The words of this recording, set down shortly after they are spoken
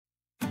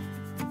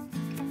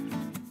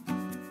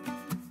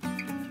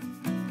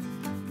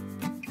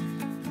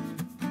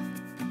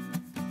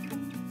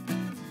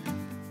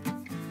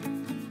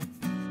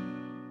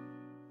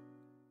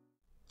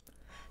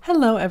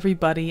Hello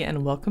everybody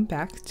and welcome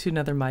back to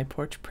another My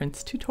Porch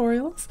Prints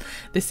tutorials.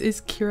 This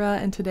is Kyra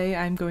and today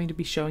I'm going to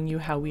be showing you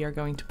how we are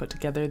going to put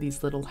together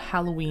these little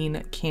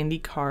Halloween candy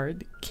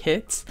card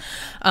kits.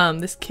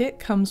 This kit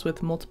comes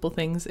with multiple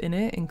things in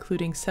it,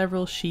 including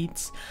several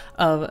sheets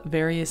of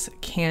various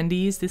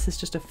candies. This is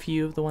just a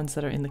few of the ones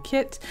that are in the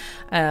kit.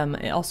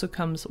 It also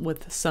comes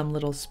with some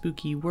little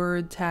spooky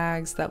word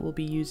tags that we'll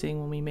be using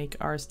when we make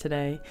ours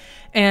today.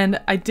 And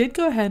I did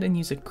go ahead and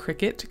use a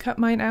Cricut to cut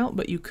mine out,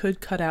 but you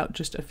could cut out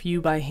just a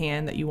few by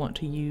hand that you want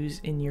to use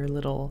in your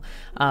little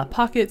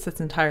pockets. That's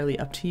entirely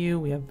up to you.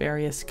 We have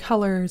various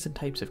colors and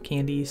types of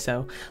candy,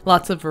 so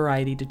lots of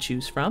variety to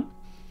choose from.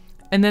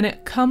 And then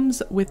it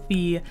comes with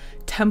the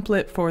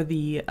template for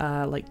the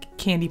like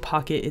candy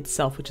pocket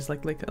itself, which is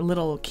like a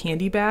little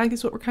candy bag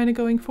is what we're kind of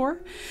going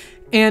for.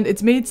 And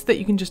it's made so that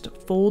you can just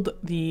fold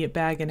the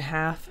bag in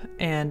half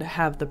and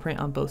have the print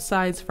on both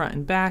sides, front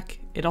and back.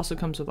 It also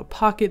comes with a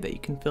pocket that you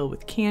can fill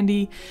with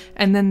candy,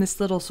 and then this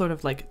little sort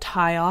of like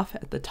tie off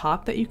at the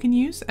top that you can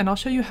use. And I'll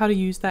show you how to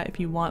use that if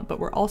you want, but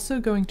we're also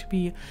going to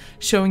be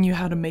showing you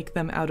how to make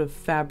them out of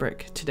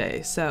fabric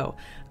today. So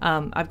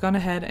I've gone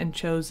ahead and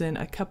chosen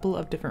a couple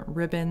of different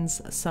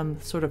ribbons,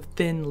 some sort of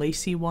thin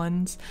lacy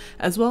ones,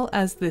 as well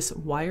as this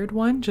wired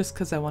one, just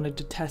because I wanted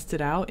to test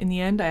it out. In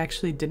the end, I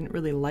actually didn't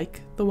really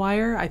like the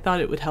wire. I thought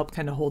it would help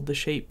kind of hold the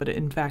shape, but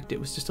in fact it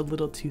was just a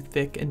little too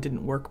thick and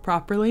didn't work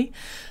properly.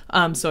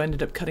 So I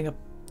ended up cutting up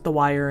the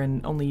wire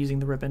and only using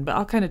the ribbon, but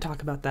I'll kind of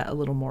talk about that a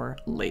little more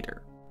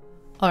later.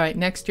 All right,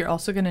 next you're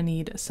also going to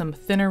need some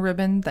thinner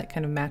ribbon that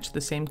kind of match the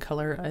same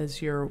color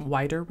as your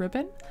wider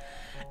ribbon.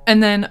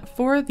 And then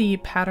for the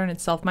pattern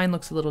itself, mine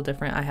looks a little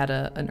different. I had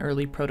an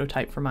early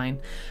prototype for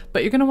mine,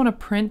 but you're going to want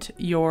to print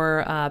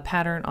your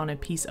pattern on a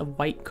piece of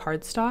white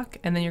cardstock,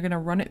 and then you're going to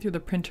run it through the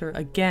printer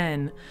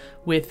again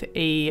with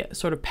a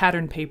sort of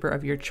pattern paper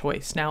of your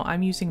choice. Now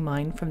I'm using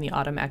mine from the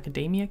Autumn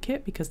Academia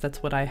kit because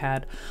that's what I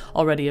had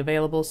already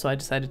available, so I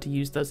decided to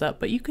use those up,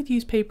 but you could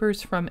use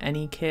papers from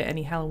any kit,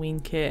 any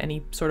Halloween kit,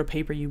 any sort of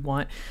paper you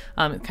want.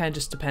 It kind of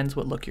just depends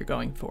what look you're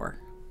going for.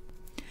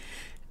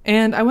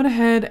 And I went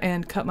ahead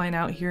and cut mine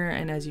out here,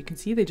 and as you can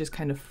see, they just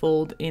kind of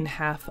fold in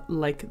half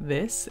like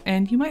this.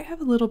 And you might have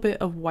a little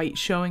bit of white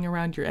showing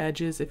around your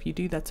edges. If you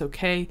do, that's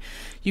okay.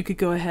 You could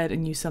go ahead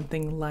and use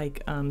something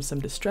like some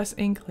distress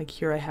ink, like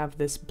here I have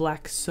this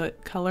black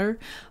soot color.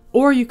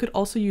 Or you could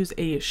also use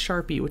a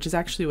Sharpie, which is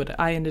actually what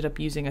I ended up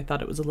using. I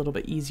thought it was a little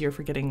bit easier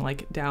for getting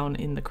like down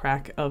in the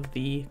crack of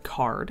the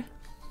card.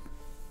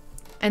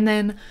 And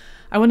then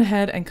I went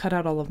ahead and cut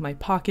out all of my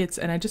pockets,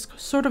 and I just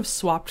sort of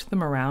swapped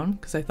them around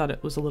because I thought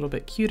it was a little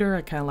bit cuter.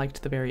 I kind of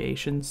liked the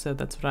variations, so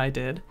that's what I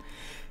did.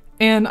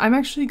 And I'm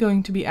actually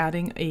going to be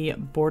adding a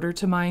border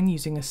to mine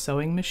using a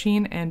sewing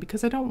machine, and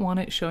because I don't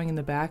want it showing in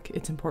the back,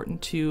 it's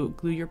important to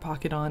glue your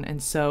pocket on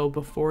and sew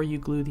before you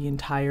glue the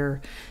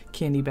entire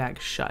candy bag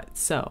shut.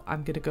 So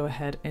I'm going to go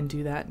ahead and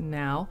do that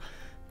now.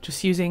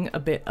 Just using a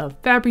bit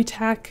of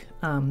Fabri-Tac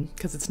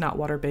because it's not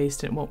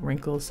water-based and it won't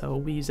wrinkle, so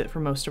we use it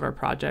for most of our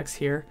projects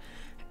here.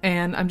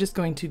 And I'm just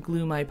going to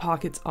glue my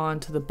pockets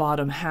onto the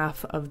bottom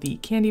half of the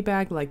candy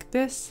bag like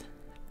this.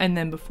 And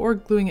then before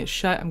gluing it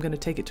shut, I'm going to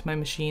take it to my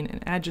machine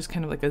and add just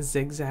kind of like a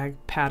zigzag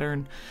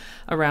pattern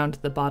around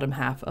the bottom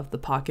half of the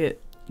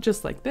pocket,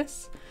 just like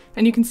this.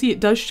 And you can see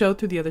it does show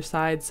through the other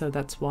side, so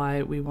that's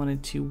why we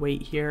wanted to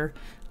wait here.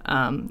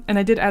 And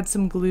I did add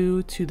some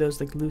glue to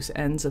those like loose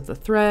ends of the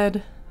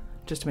thread,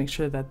 just to make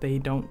sure that they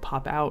don't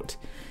pop out.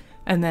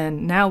 And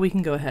then now we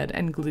can go ahead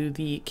and glue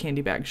the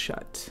candy bag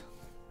shut.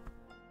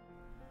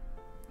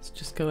 Let's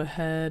just go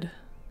ahead,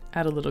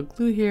 add a little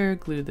glue here,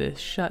 glue this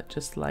shut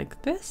just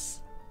like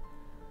this.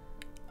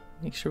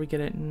 Make sure we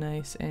get it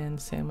nice and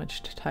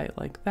sandwiched tight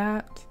like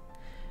that.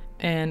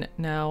 And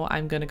now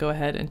I'm going to go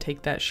ahead and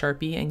take that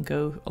Sharpie and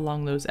go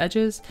along those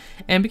edges.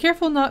 And be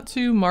careful not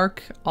to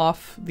mark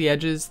off the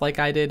edges like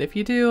I did. If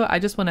you do, I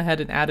just went ahead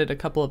and added a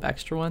couple of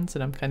extra ones,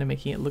 and I'm kind of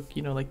making it look,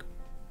 you know, like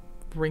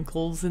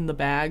wrinkles in the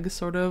bag,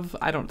 sort of.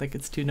 I don't think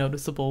it's too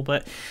noticeable,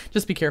 but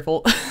just be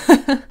careful.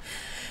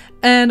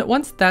 And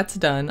once that's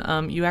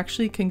done, you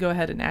actually can go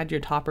ahead and add your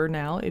topper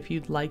now if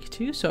you'd like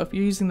to. So if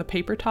you're using the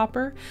paper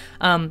topper,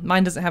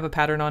 mine doesn't have a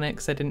pattern on it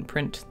because I didn't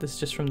print this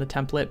just from the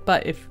template.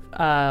 But if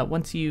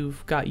once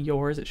you've got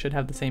yours, it should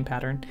have the same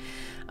pattern.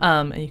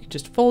 And you can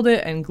just fold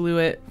it and glue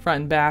it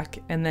front and back,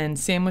 and then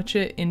sandwich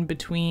it in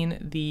between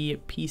the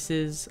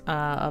pieces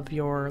of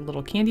your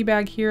little candy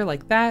bag here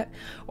like that.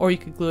 Or you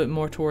could glue it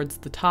more towards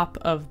the top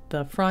of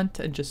the front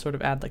and just sort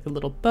of add like a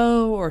little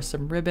bow or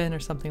some ribbon or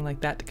something like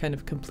that to kind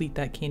of complete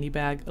that candy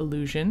bag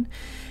illusion.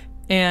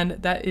 And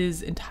that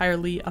is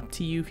entirely up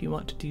to you if you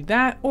want to do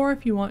that, or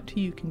if you want to,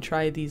 you can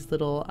try these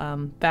little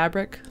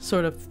fabric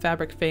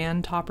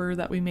fan topper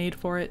that we made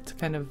for it to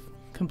kind of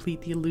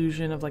complete the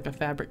illusion of like a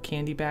fabric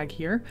candy bag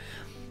here.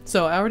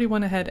 So I already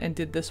went ahead and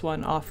did this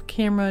one off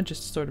camera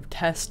just to sort of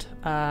test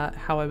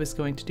how I was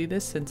going to do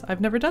this, since I've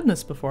never done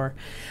this before.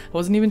 I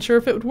wasn't even sure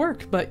if it would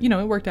work, but you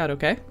know, it worked out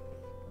okay.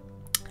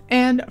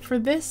 And for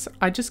this,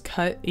 I just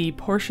cut a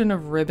portion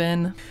of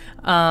ribbon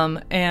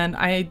and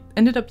I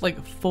ended up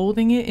like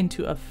folding it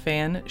into a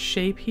fan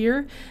shape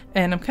here.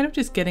 And I'm kind of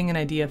just getting an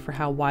idea for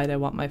how wide I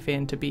want my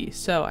fan to be.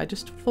 So I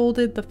just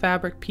folded the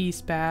fabric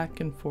piece back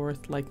and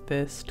forth like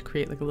this to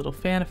create like a little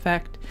fan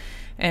effect.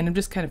 And I'm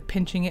just kind of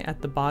pinching it at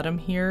the bottom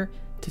here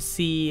to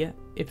see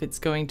if it's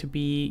going to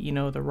be, you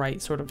know, the right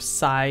sort of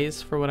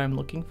size for what I'm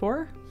looking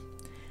for.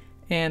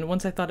 And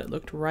once I thought it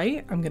looked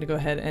right, I'm gonna go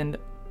ahead and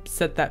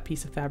set that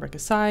piece of fabric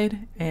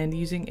aside, and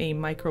using a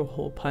micro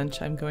hole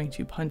punch, I'm going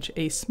to punch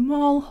a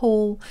small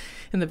hole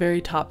in the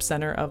very top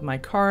center of my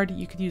card.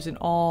 You could use an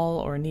awl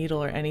or a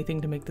needle or anything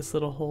to make this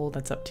little hole,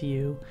 that's up to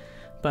you,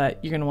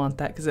 but you're gonna want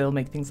that because it'll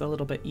make things a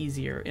little bit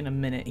easier in a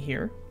minute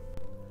here.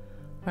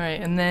 All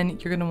right, and then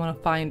you're gonna wanna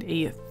find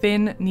a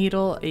thin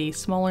needle. A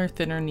smaller,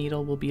 thinner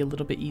needle will be a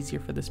little bit easier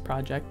for this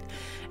project,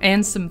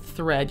 and some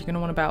thread. You're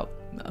gonna want about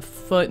a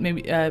foot,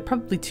 maybe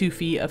probably 2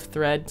 feet of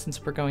thread,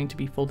 since we're going to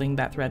be folding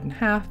that thread in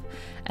half.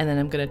 And then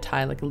I'm gonna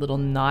tie like a little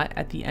knot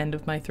at the end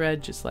of my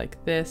thread, just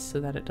like this, so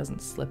that it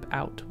doesn't slip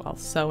out while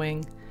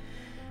sewing.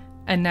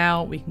 And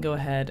now we can go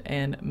ahead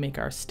and make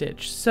our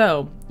stitch.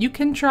 So you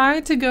can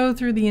try to go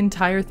through the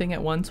entire thing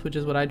at once, which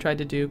is what I tried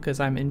to do because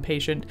I'm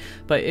impatient,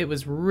 but it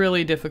was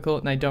really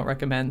difficult and I don't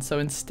recommend. So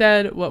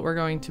instead, what we're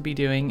going to be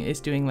doing is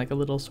doing like a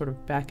little sort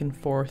of back and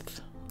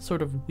forth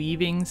sort of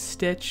weaving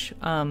stitch,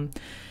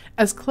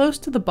 as close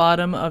to the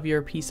bottom of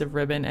your piece of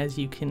ribbon as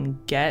you can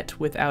get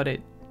without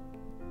it,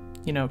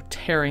 you know,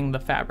 tearing the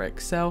fabric.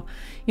 So,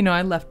 you know,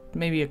 I left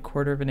maybe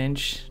 1/4 of an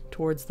inch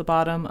towards the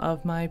bottom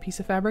of my piece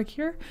of fabric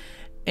here.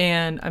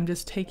 And I'm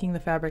just taking the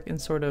fabric and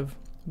sort of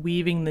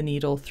weaving the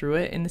needle through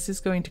it. And this is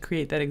going to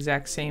create that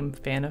exact same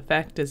fan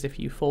effect as if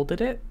you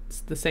folded it.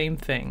 It's the same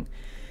thing.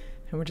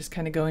 And we're just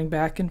kind of going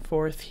back and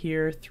forth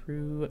here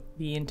through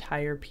the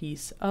entire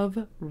piece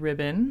of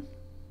ribbon.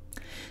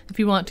 If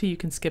you want to, you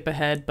can skip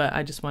ahead, but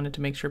I just wanted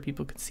to make sure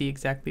people could see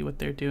exactly what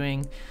they're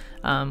doing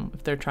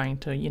if they're trying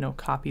to, you know,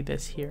 copy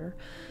this here.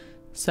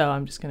 So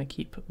I'm just going to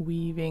keep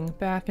weaving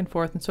back and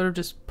forth and sort of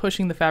just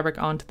pushing the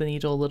fabric onto the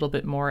needle a little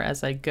bit more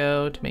as I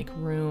go to make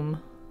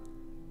room.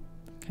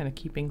 Kind of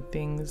keeping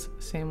things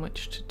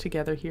sandwiched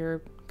together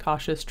here.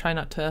 Cautious, try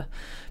not to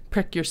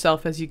prick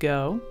yourself as you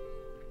go.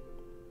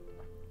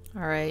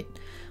 All right,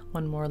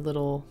 one more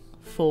little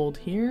fold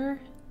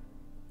here.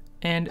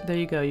 And there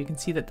you go. You can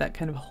see that that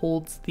kind of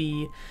holds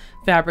the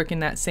fabric in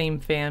that same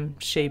fan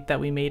shape that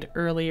we made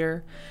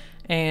earlier.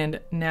 And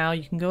now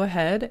you can go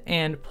ahead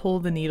and pull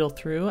the needle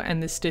through,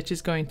 and this stitch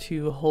is going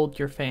to hold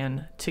your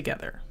fan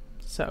together.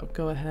 So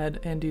go ahead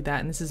and do that.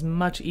 And this is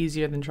much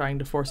easier than trying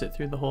to force it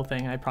through the whole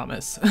thing, I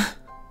promise.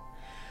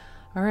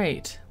 All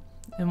right.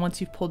 And once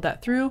you've pulled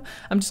that through,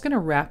 I'm just going to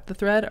wrap the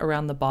thread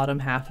around the bottom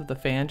half of the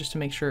fan just to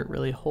make sure it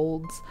really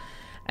holds.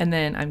 And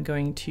then I'm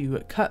going to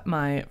cut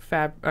my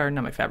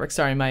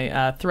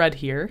my thread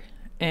here,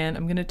 and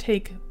I'm going to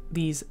take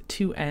these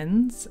 2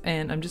 ends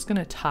and I'm just going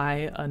to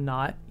tie a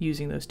knot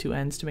using those 2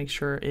 ends to make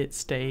sure it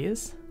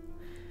stays.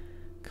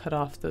 Cut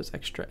off those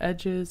extra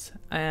edges,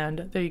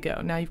 and there you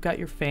go. Now you've got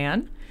your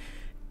fan.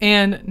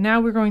 And now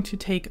we're going to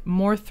take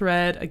more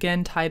thread,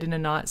 again tied in a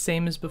knot,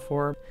 same as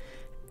before.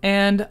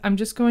 And I'm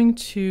just going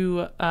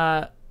to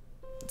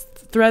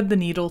thread the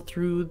needle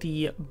through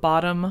the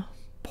bottom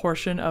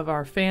portion of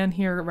our fan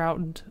here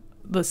around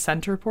the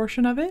center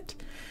portion of it.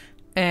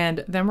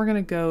 And then we're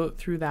gonna go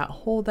through that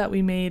hole that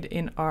we made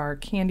in our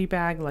candy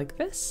bag like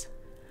this.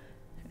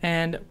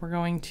 And we're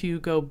going to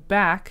go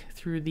back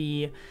through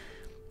the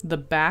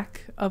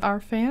back of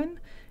our fan.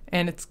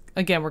 And it's,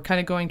 again, we're kind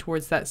of going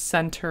towards that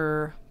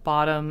center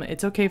bottom.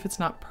 It's okay if it's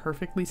not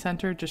perfectly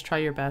centered, just try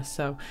your best.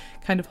 So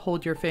kind of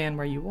hold your fan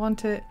where you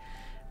want it.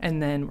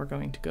 And then we're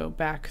going to go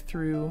back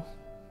through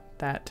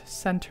that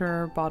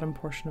center bottom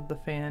portion of the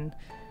fan.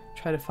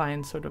 Try to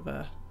find sort of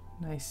a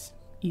nice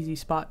easy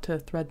spot to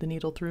thread the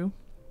needle through.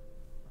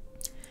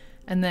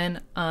 And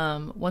then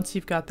once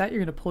you've got that, you're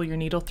going to pull your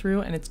needle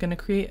through, and it's going to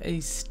create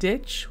a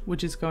stitch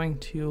which is going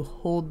to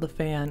hold the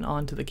fan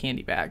onto the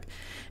candy bag.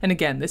 And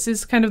again, this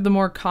is kind of the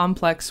more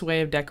complex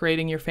way of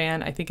decorating your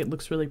fan. I think it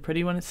looks really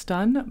pretty when it's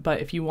done,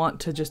 but if you want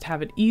to just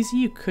have it easy,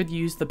 you could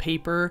use the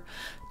paper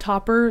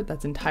topper.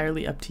 That's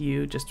entirely up to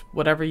you, just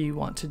whatever you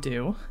want to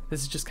do.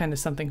 This is just kind of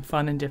something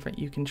fun and different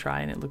you can try,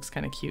 and it looks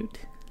kind of cute.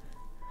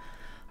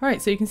 All right,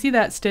 so you can see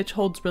that stitch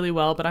holds really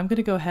well, but I'm going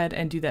to go ahead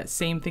and do that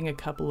same thing a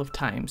couple of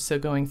times. So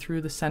going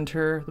through the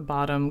center, the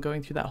bottom,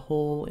 going through that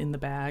hole in the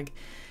bag,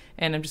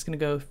 and I'm just going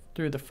to go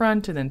through the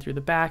front and then through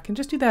the back, and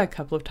just do that a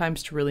couple of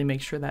times to really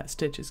make sure that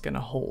stitch is going to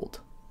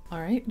hold.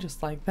 All right,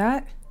 just like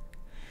that.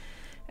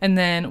 And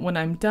then when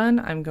I'm done,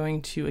 I'm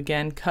going to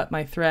again cut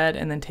my thread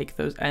and then take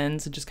those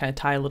ends and just kind of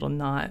tie a little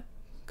knot,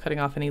 cutting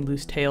off any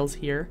loose tails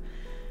here.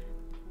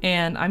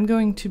 And I'm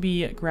going to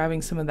be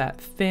grabbing some of that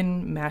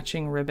thin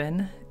matching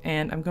ribbon,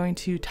 and I'm going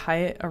to tie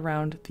it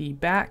around the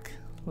back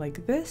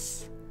like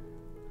this,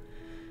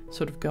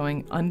 sort of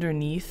going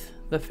underneath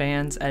the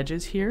fan's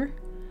edges here,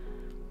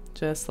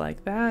 just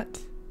like that.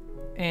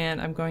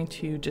 And I'm going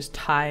to just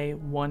tie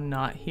one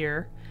knot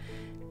here.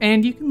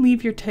 And you can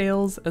leave your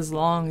tails as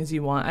long as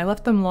you want. I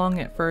left them long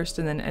at first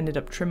and then ended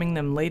up trimming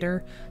them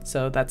later,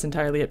 so that's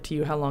entirely up to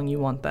you how long you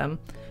want them.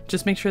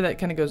 Just make sure that it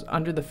kind of goes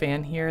under the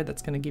fan here.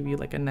 That's going to give you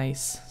like a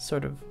nice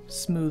sort of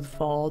smooth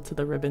fall to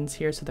the ribbons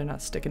here so they're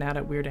not sticking out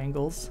at weird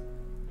angles.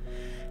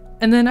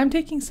 And then I'm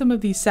taking some of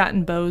these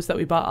satin bows that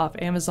we bought off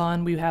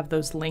Amazon. We have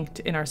those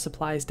linked in our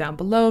supplies down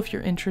below if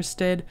you're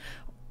interested.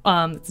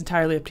 It's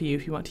entirely up to you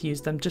if you want to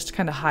use them, just to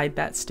kind of hide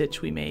that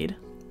stitch we made.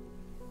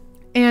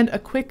 And a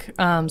quick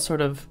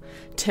sort of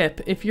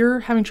tip, if you're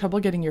having trouble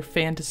getting your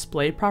fan to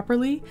splay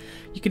properly,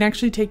 you can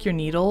actually take your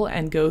needle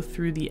and go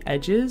through the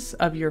edges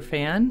of your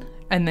fan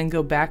and then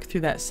go back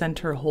through that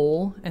center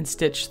hole and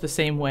stitch the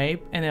same way,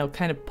 and it'll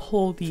kind of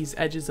pull these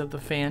edges of the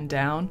fan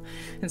down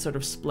and sort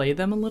of splay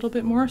them a little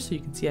bit more. So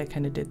you can see I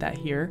kind of did that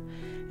here,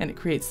 and it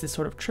creates this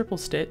sort of triple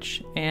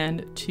stitch.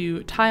 And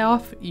to tie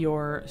off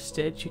your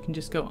stitch, you can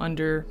just go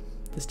under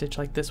the stitch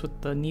like this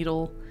with the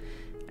needle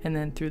and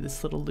then through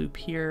this little loop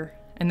here.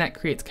 And that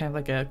creates kind of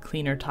like a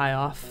cleaner tie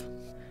off.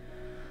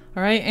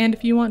 All right, and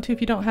if you want to,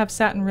 if you don't have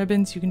satin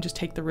ribbons, you can just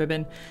take the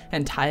ribbon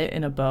and tie it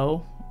in a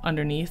bow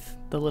underneath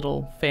the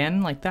little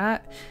fan like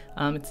that.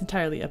 It's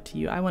entirely up to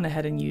you. I went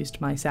ahead and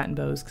used my satin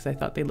bows because I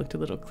thought they looked a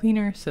little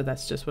cleaner, so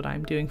that's just what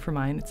I'm doing for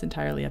mine. It's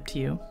entirely up to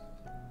you.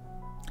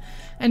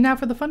 And now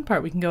for the fun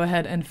part, we can go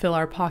ahead and fill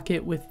our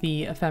pocket with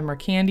the ephemera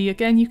candy.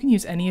 Again, you can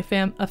use any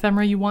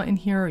ephemera you want in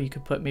here, or you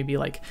could put maybe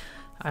like,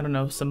 I don't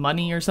know, some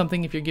money or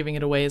something if you're giving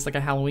it away as like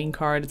a Halloween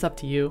card. It's up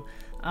to you.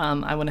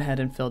 I went ahead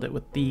and filled it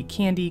with the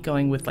candy,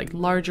 going with like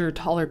larger,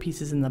 taller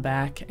pieces in the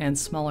back and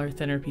smaller,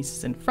 thinner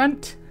pieces in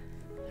front.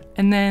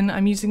 And then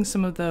I'm using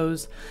some of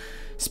those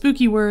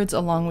spooky words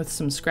along with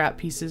some scrap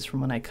pieces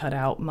from when I cut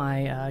out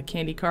my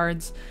candy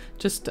cards,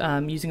 just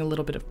using a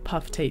little bit of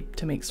puff tape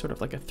to make sort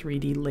of like a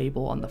 3D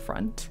label on the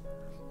front.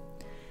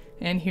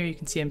 And here you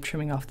can see I'm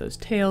trimming off those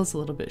tails a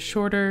little bit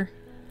shorter,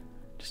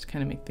 just to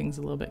kind of make things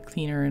a little bit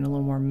cleaner and a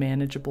little more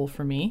manageable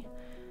for me.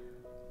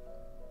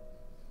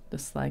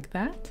 Just like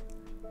that.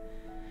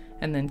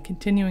 And then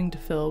continuing to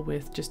fill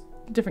with just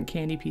different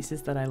candy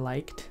pieces that I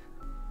liked.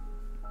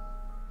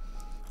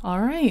 All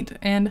right,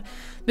 and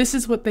this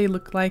is what they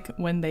look like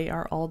when they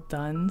are all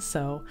done.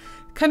 So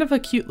kind of a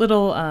cute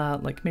little,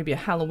 like maybe a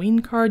Halloween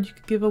card you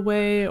could give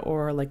away,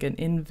 or like an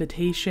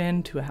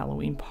invitation to a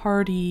Halloween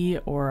party,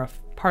 or a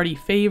party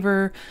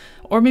favor,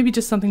 or maybe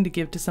just something to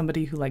give to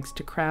somebody who likes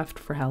to craft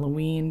for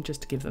Halloween,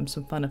 just to give them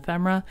some fun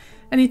ephemera,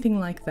 anything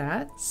like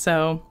that.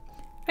 So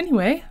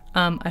anyway,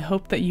 I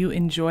hope that you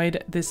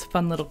enjoyed this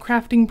fun little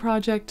crafting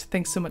project.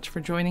 Thanks so much for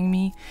joining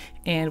me,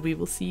 and we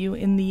will see you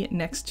in the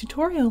next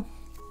tutorial.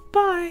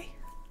 Bye!